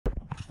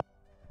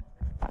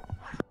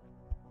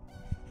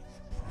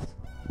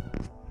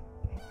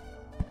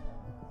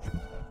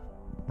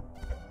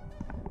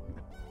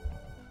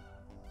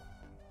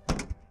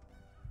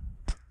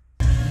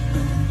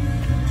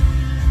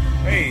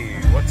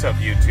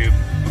YouTube?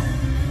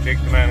 Jake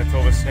the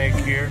Manitoba Snake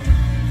here.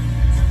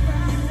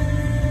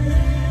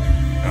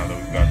 Now that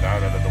we've got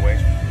that out of the way,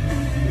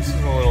 this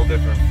is a little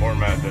different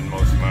format than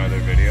most of my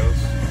other videos.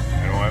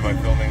 And why am I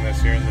filming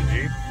this here in the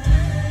Jeep?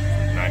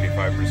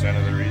 95%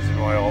 of the reason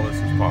why all this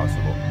is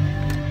possible.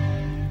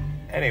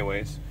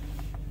 Anyways,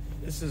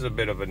 this is a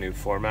bit of a new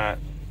format.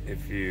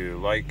 If you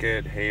like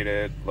it, hate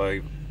it,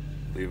 leave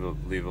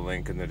a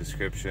link in the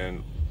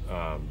description.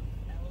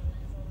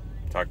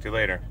 Talk to you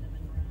later.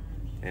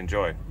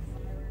 Enjoy.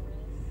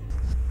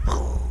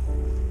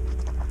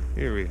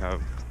 Here we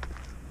have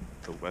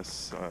the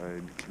West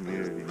Side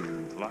Community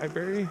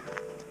Library.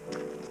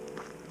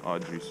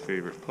 Audrey's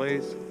favorite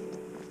place.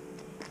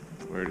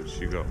 Where did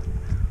she go?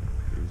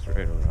 She's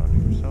right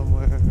around here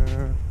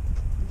somewhere.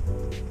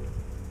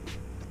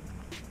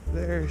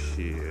 There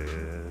she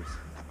is.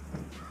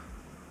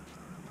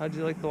 How'd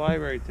you like the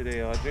library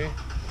today, Audrey?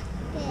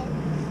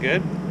 Good.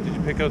 Good? Did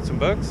you pick out some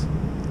books?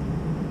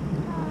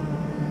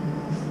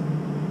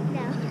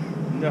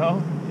 No.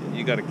 No?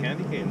 You got a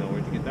candy cane though.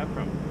 Where'd you get that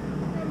from?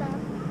 My mom.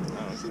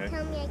 Oh, okay. She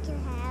told me I can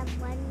have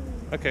one.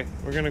 Okay,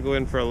 we're gonna go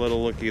in for a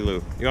little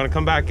looky-loo. You wanna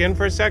come back in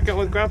for a second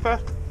with Grandpa?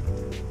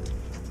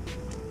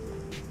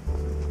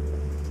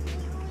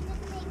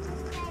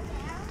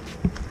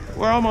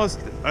 We're almost,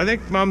 I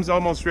think Mom's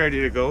almost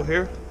ready to go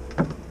here.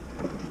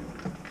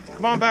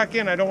 Come on back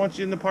in. I don't want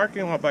you in the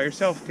parking lot by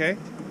yourself, okay?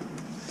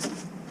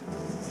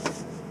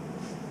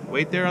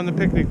 Wait there on the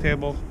picnic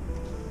table.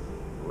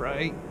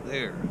 Right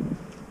there.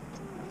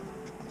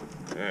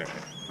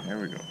 There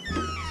we go.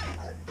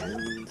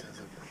 Into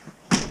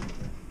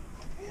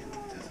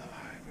the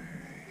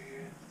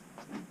library.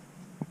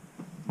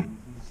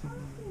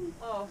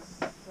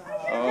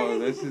 Oh,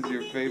 this is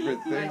your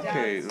favorite thing,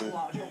 Caitlin.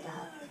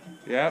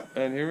 Yep,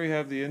 and here we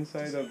have the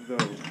inside of the...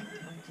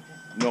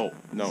 No,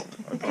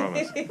 I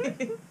promise.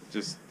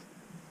 Just,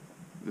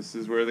 this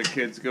is where the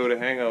kids go to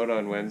hang out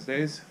on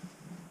Wednesdays.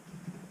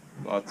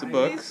 Lots of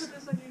books.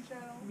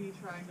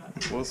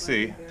 We'll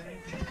see.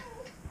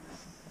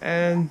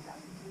 And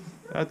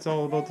that's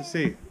all about to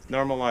see.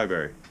 Normal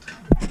library.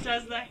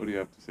 What do you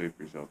have to say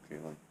for yourself,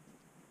 Caitlin?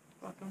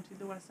 Welcome to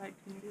the West Side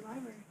Community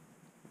Library.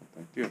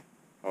 Thank you.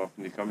 How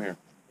often do you come here?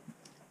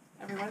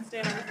 Every Wednesday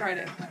and every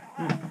Friday.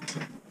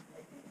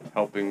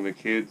 Helping the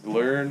kids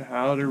learn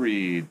how to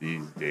read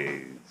these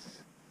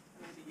days.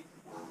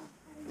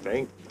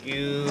 Thank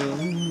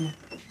you.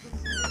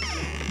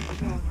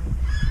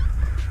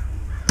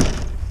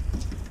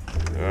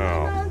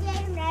 Oh. Mom,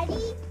 getting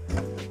ready?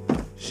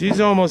 She's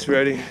almost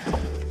ready.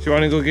 Do you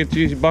want to go get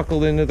you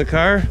buckled into the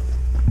car?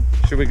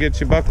 Should we get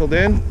you buckled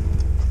in?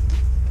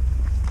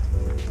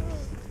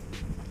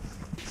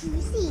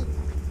 Easy.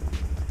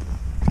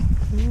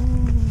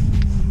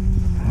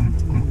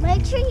 My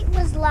treat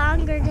was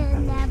longer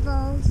than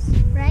Neville's,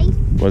 right?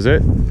 Was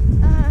it?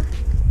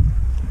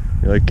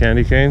 You like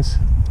candy canes?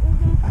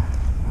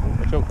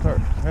 Mm-hmm. Watch out, car.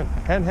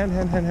 Hand. Hand.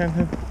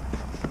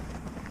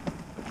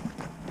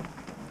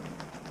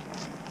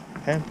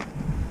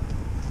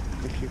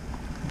 Thank you.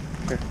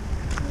 Here.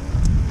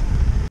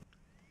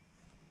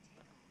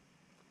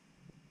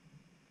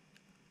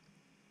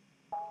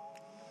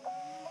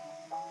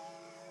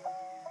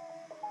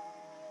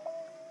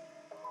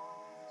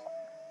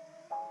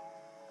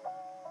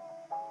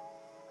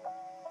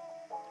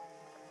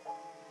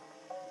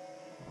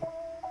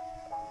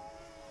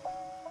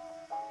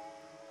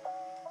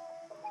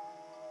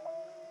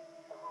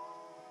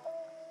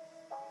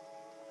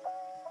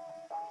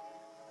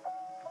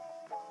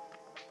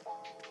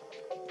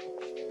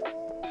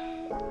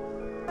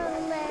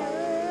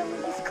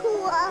 It's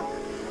cool.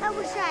 I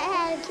wish I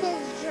had a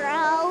kid's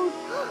drone.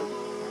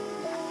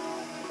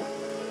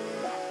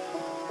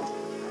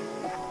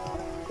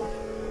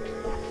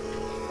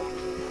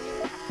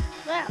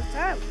 That's a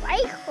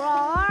bike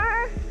car.